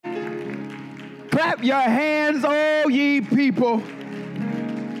Clap your hands, all ye people.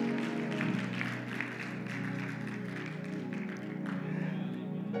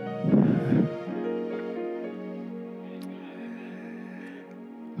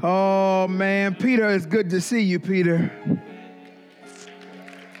 Oh, man, Peter, it's good to see you, Peter.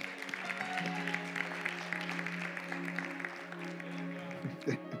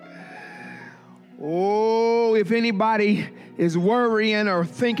 Oh, if anybody is worrying or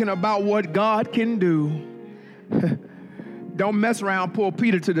thinking about what God can do, don't mess around, pull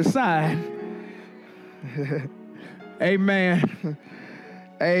Peter to the side. Amen.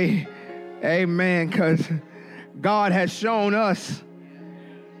 Amen, because God has shown us,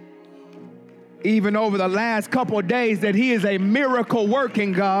 even over the last couple of days, that he is a miracle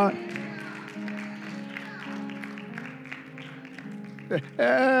working God.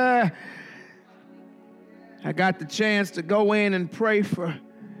 I got the chance to go in and pray for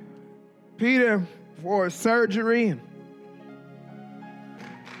Peter for surgery.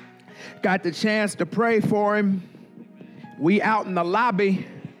 Got the chance to pray for him. We out in the lobby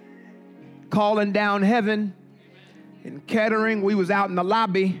calling down heaven. In Kettering, we was out in the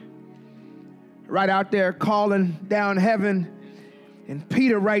lobby, right out there calling down heaven. And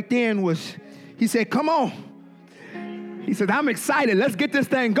Peter right then he said, come on. He said, I'm excited. Let's get this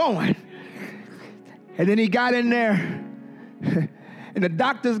thing going. And then he got in there, and the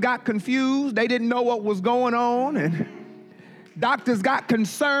doctors got confused. They didn't know what was going on. And doctors got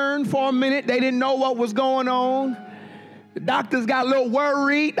concerned for a minute. They didn't know what was going on. The doctors got a little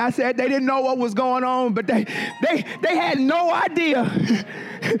worried. I said they didn't know what was going on, but they had no idea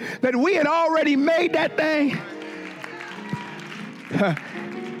that we had already made that thing.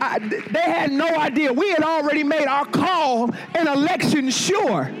 They had no idea. We had already made our call and election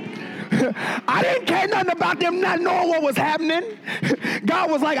sure. I didn't care nothing about them not knowing what was happening. God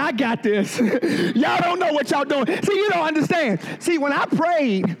was like, I got this. Y'all don't know what y'all doing. See, you don't understand. See, when I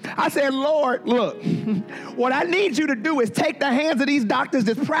prayed, I said, Lord, look, what I need you to do is take the hands of these doctors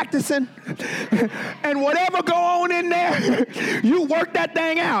that's practicing, and whatever go on in there, you work that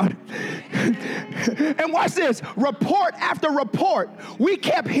thing out. And watch this. Report after report, we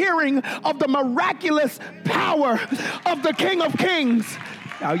kept hearing of the miraculous power of the King of Kings.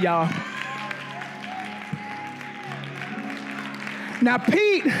 Now, y'all. Now,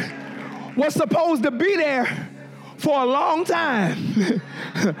 Pete was supposed to be there for a long time.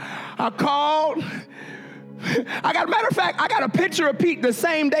 I called. Matter of fact, I got a picture of Pete the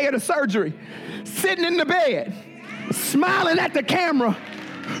same day of the surgery, sitting in the bed, smiling at the camera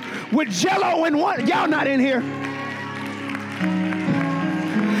with Jell-O in one. Y'all not in here.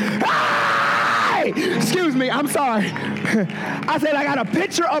 Excuse me, I'm sorry. I said I got a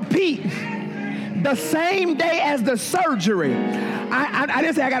picture of Pete the same day as the surgery. I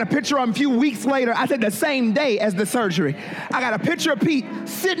didn't say I got a picture of him a few weeks later. I said the same day as the surgery. I got a picture of Pete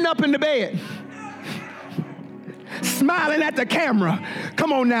sitting up in the bed, smiling at the camera.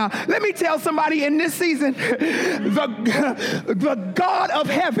 Come on now. Let me tell somebody in this season, the God of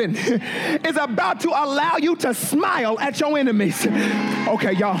heaven is about to allow you to smile at your enemies.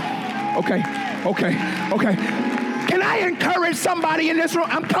 Okay, y'all. Okay. Can I encourage somebody in this room?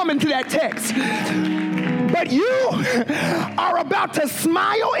 I'm coming to that text. But you are about to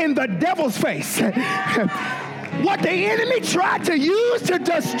smile in the devil's face. What the enemy tried to use to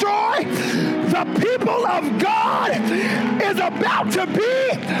destroy the people of God is about to be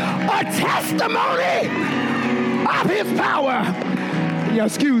a testimony of his power. Yo,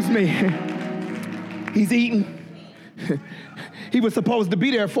 excuse me. He's eating. He was supposed to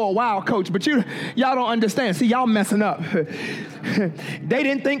be there for a while, Coach, but y'all don't understand. See, y'all messing up. They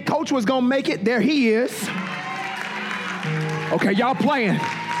didn't think Coach was going to make it. There he is. Okay, y'all playing.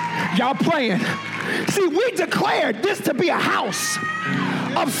 See, we declared this to be a house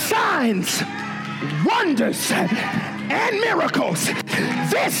of signs, wonders, and miracles.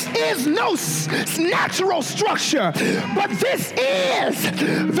 This is no natural structure, but this is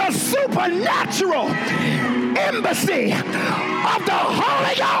the supernatural embassy of the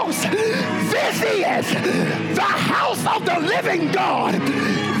Holy Ghost. This is the house of the living God.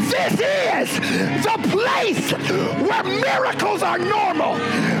 This is the place where miracles are normal.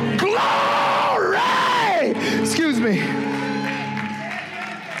 Glory! Excuse me.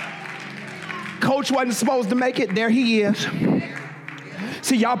 Coach wasn't supposed to make it. There he is.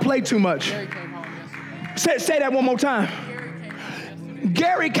 See, y'all play too much. Say that one more time.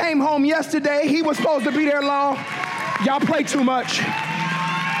 Gary came home yesterday. He was supposed to be there long. Y'all play too much.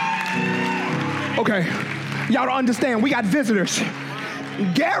 Okay. Y'all don't understand. We got visitors.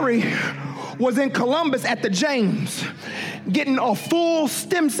 Gary was in Columbus at the James. getting a full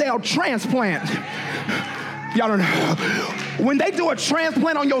stem cell transplant. Y'all don't know. When they do a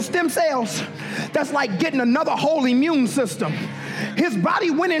transplant on your stem cells, that's like getting another whole immune system. His body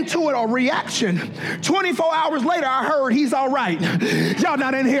went into a reaction. 24 hours later, I heard he's all right. Y'all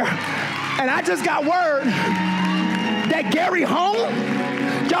not in here. And I just got word that Gary home,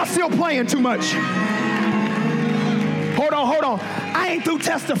 y'all still playing too much. Hold on. I ain't through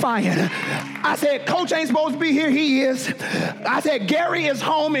testifying. I said, Coach ain't supposed to be here. He is. I said, Gary is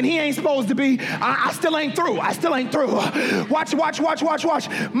home and he ain't supposed to be. I still ain't through. Watch.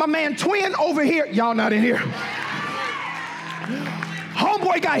 My man Twin over here. Y'all not in here.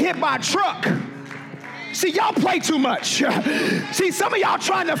 Homeboy got hit by a truck. See, y'all play too much. See, some of y'all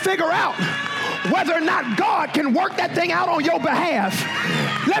trying to figure out whether or not God can work that thing out on your behalf.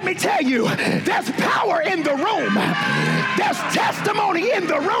 Let me tell you, there's power in the room. There's testimony in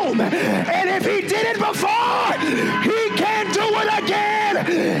the room. And if he did it before, he can do it again.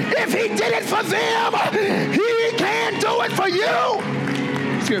 If he did it for them, he can do it for you.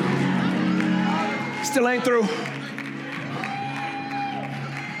 Excuse me. Still ain't through.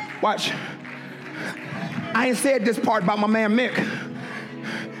 Watch. I ain't said this part about my man Mick.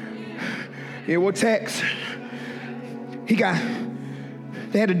 It will text. They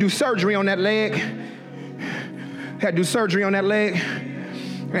had to do surgery on that leg.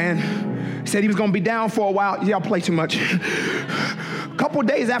 And said he was gonna be down for a while. Y'all play too much. A couple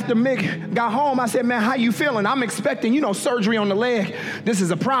days after Mick got home, I said, man, how you feeling? I'm expecting, surgery on the leg. This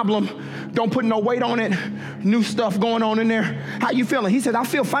is a problem. Don't put no weight on it. New stuff going on in there. How you feeling? He said, I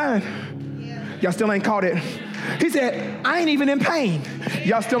feel fine. Y'all still ain't caught it. He said, I ain't even in pain.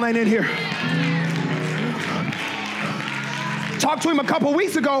 Y'all still ain't in here. Talked to him a couple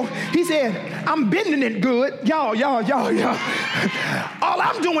weeks ago. He said, I'm bending it good. Y'all. All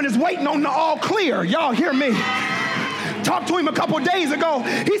I'm doing is waiting on the all clear. Y'all hear me? Talked to him a couple days ago.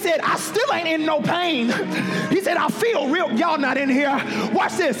 He said, I still ain't in no pain. He said, I feel real. Y'all not in here.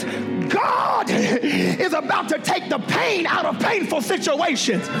 Watch this. God is about to take the pain out of painful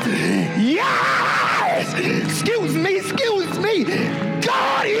situations. Yes! Excuse me.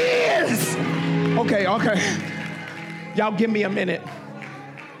 God is. Okay. Y'all give me a minute.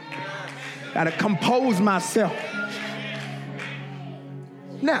 Gotta compose myself.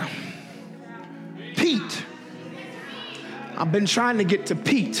 Now, Pete. I've been trying to get to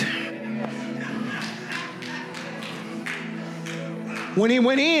Pete. When he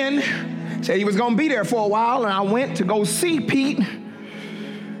went in, said he was gonna be there for a while, and I went to go see Pete.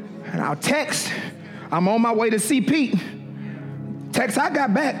 And I'll text, I'm on my way to see Pete. Text I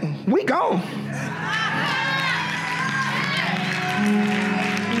got back, we gone.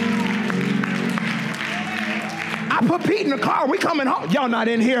 I put Pete in the car, we coming home. Y'all not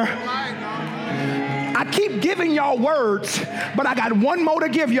in here. I keep giving y'all words, but I got one more to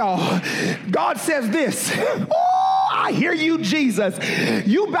give y'all. God says this. Oh, I hear you, Jesus.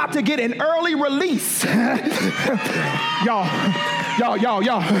 You about to get an early release. Y'all.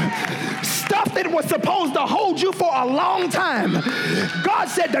 Stuff that was supposed to hold you for a long time. God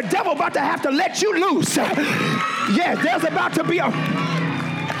said the devil about to have to let you loose. Yeah, there's about to be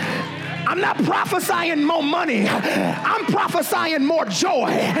I'm not prophesying more money. I'm prophesying more joy.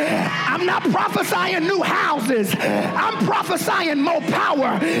 I'm not prophesying new houses. I'm prophesying more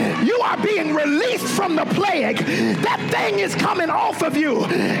power. You are being released from the plague. That thing is coming off of you.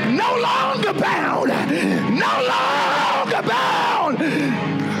 No longer bound. No longer bound.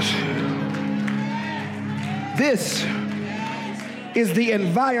 This is the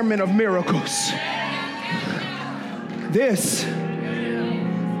environment of miracles. This.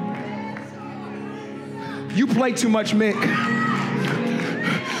 You play too much, Mick.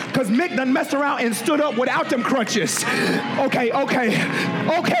 Because Mick done messed around and stood up without them crutches. Okay.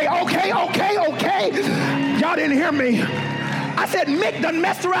 Y'all didn't hear me. I said Mick done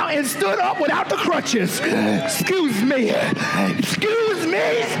messed around and stood up without the crutches. Excuse me.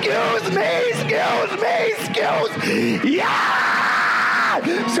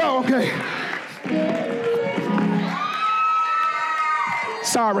 Yeah! So, okay.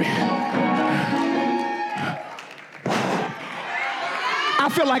 Sorry. I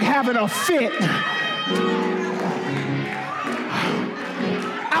feel like having a fit.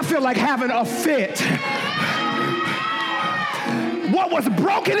 What was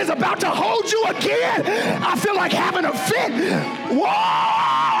broken is about to hold you again. I feel like having a fit. Whoa!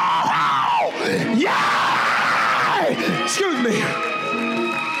 Yeah! Excuse me.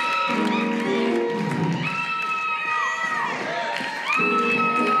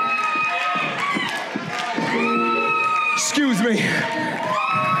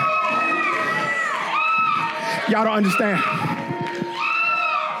 Y'all don't understand.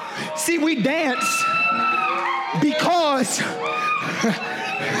 See, we dance because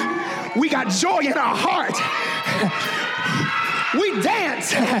we got joy in our heart. We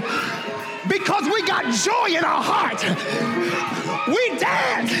dance because we got joy in our heart. We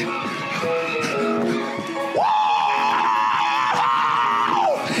dance. Whoa!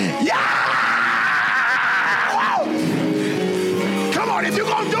 Yeah! Come on, if you're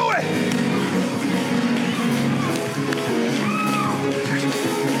going to do it.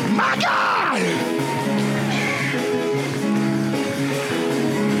 My God!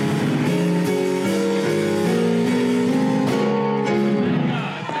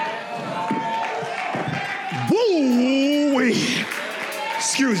 Woo-wee.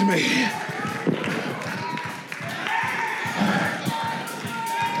 Excuse me.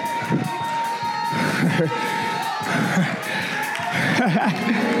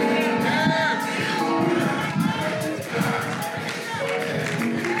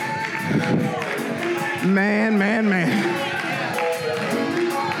 Man.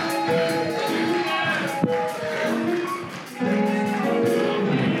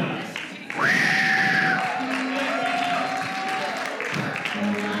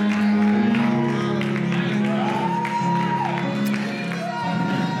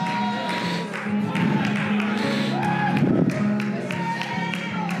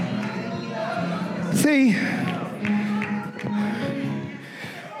 See,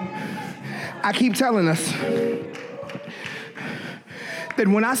 I keep telling us that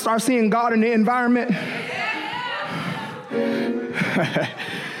when I start seeing God in the environment,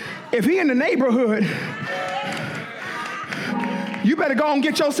 if he in the neighborhood, you better go and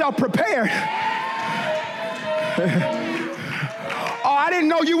get yourself prepared. Oh, I didn't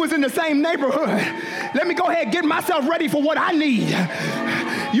know you was in the same neighborhood. Let me go ahead and get myself ready for what I need.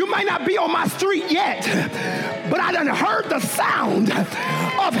 You might not be on my street yet, but I done heard the sound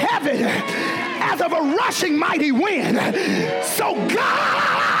of heaven as of a rushing mighty wind. So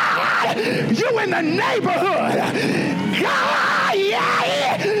God, you in the neighborhood. God,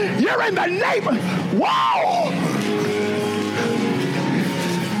 yeah, you're in the neighborhood. Whoa!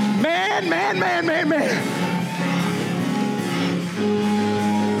 Man.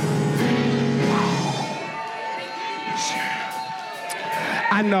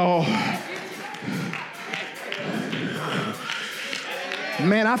 I know.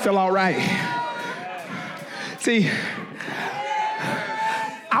 Man, I feel all right. See,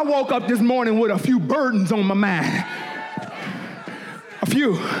 I woke up this morning with a few burdens on my mind. A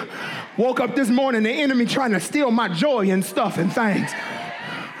few. Woke up this morning, the enemy trying to steal my joy and stuff and things.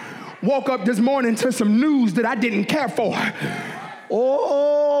 Woke up this morning to some news that I didn't care for.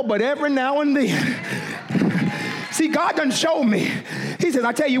 Oh, but every now and then. See, God done showed me. He says,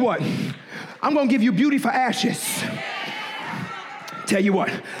 I tell you what, I'm going to give you beauty for ashes. Tell you what,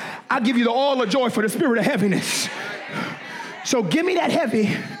 I'll give you the oil of joy for the spirit of heaviness. So give me that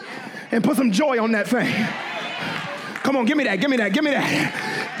heavy and put some joy on that thing. Come on, give me that. Give me that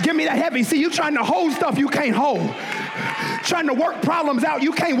heavy. See, you trying to hold stuff you can't hold. Trying to work problems out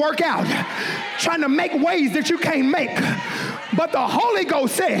you can't work out. Trying to make ways that you can't make. But the Holy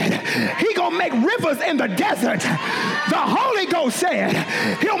Ghost said he gonna make rivers in the desert. The Holy Ghost said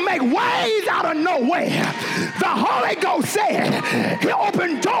he'll make ways out of nowhere. The Holy Ghost said he'll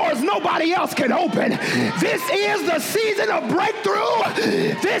open doors nobody else can open. This is the season of breakthrough.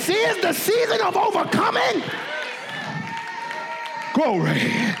 This is the season of overcoming. Glory.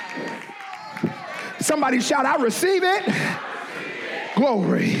 Somebody shout, I receive it.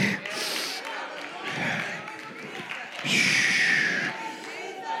 Glory.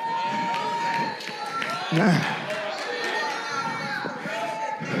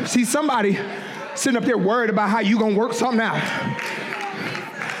 See, somebody sitting up there worried about how you gonna work something out.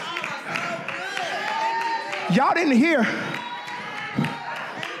 Y'all didn't hear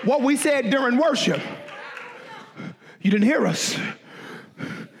what we said during worship. You didn't hear us.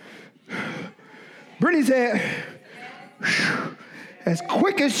 Brittany said, as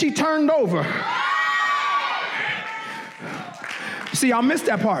quick as she turned over. See, I missed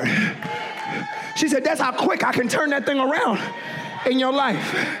that part. She said, that's how quick I can turn that thing around in your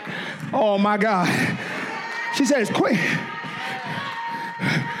life. Oh my God. She said, it's quick.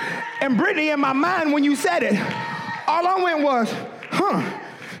 And Brittany, in my mind, when you said it, all I went was,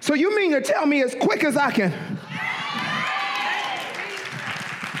 so you mean to tell me as quick as I can?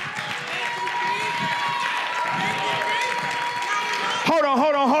 Hold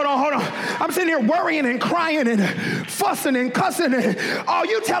on. I'm sitting here worrying and crying and fussing and cussing, and all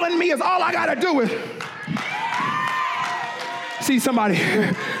you telling me is all I got to do is... See, somebody,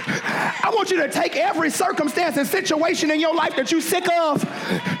 I want you to take every circumstance and situation in your life that you're sick of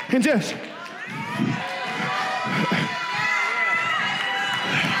and just...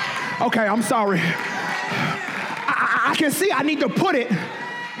 Okay, I'm sorry. I can see I need to put it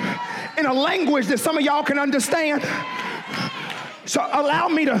in a language that some of y'all can understand. So allow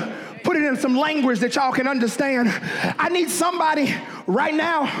me to put it in some language that y'all can understand. I need somebody right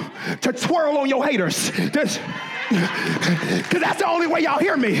now to twirl on your haters. Because that's the only way y'all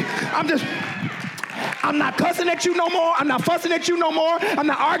hear me. I'm not cussing at you no more. I'm not fussing at you no more. I'm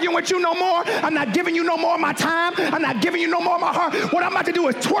not arguing with you no more. I'm not giving you no more of my time. I'm not giving you no more of my heart. What I'm about to do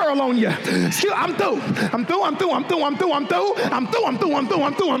is twirl on you. I'm through. I'm through. I'm through. I'm through. I'm through. I'm through. I'm through. I'm through. I'm through.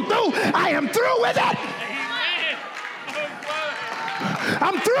 I'm through. I'm through. I am through with it.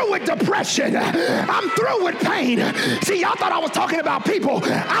 I'm through with depression. I'm through with pain. See, y'all thought I was talking about people.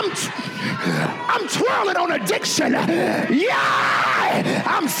 I'm twirling on addiction. Yeah,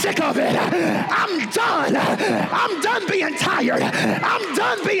 I'm sick of it. I'm done. I'm done being tired. I'm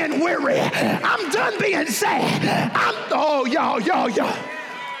done being weary. I'm done being sad. Y'all.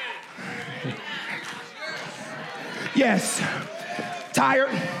 Yes,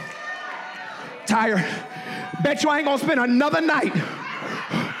 tired. Bet you I ain't gonna spend another night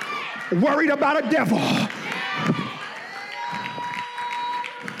worried about a devil.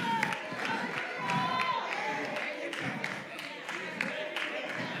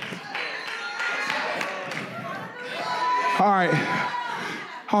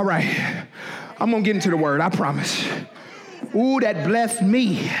 All right. I'm gonna get into the word, I promise. Ooh, that blessed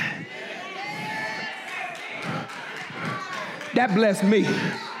me. That blessed me.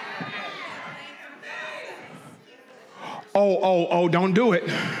 Oh, don't do it.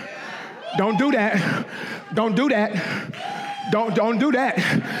 Don't do that. Don't do that. Don't do that.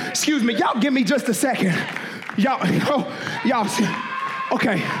 Excuse me, y'all give me just a second. Y'all,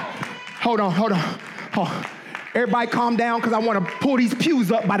 okay. Hold on. Everybody calm down because I want to pull these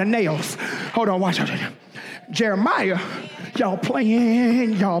pews up by the nails. Hold on, watch. Jeremiah, y'all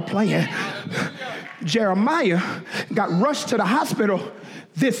playing. Jeremiah got rushed to the hospital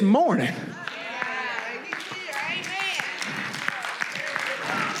this morning.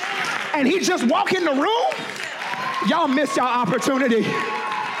 And he just walked in the room. Y'all missed y'all opportunity.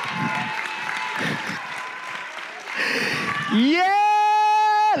 Yeah.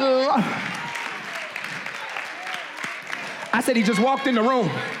 I said he just walked in the room.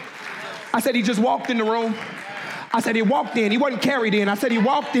 I said he walked in. He wasn't carried in. I said he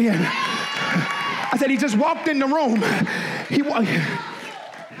walked in. I said he just walked in the room.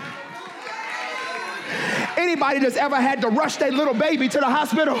 Anybody that's ever had to rush their little baby to the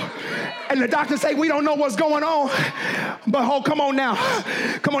hospital and the doctor say, we don't know what's going on, but come on now.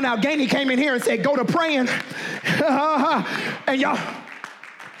 Gainey came in here and said, go to praying. And y'all,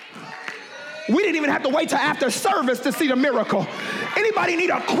 we didn't even have to wait till after service to see the miracle. Anybody need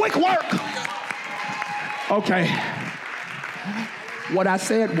a quick work? Okay. What I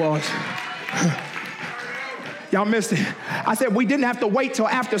said was, y'all missed it. I said we didn't have to wait till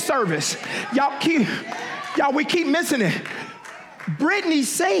after service. Y'all, we keep missing it. Brittany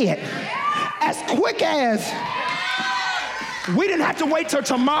said, as quick as we didn't have to wait till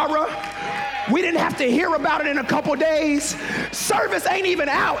tomorrow. We didn't have to hear about it in a couple days. Service ain't even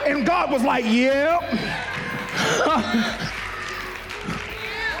out, and God was like, yep.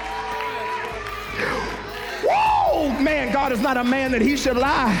 Whoa, man, God is not a man that he should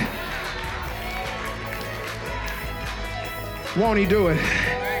lie. Won't he do it?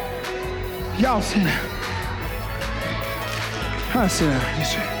 Y'all sit down. Y'all sit down.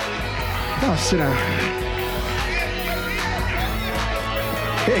 Y'all sit down.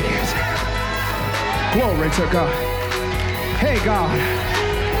 Hey, guys. Glory to God. Hey, God.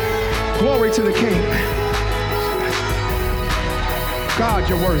 Glory to the King. God,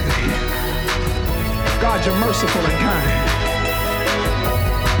 you're worthy. God, you're merciful and kind.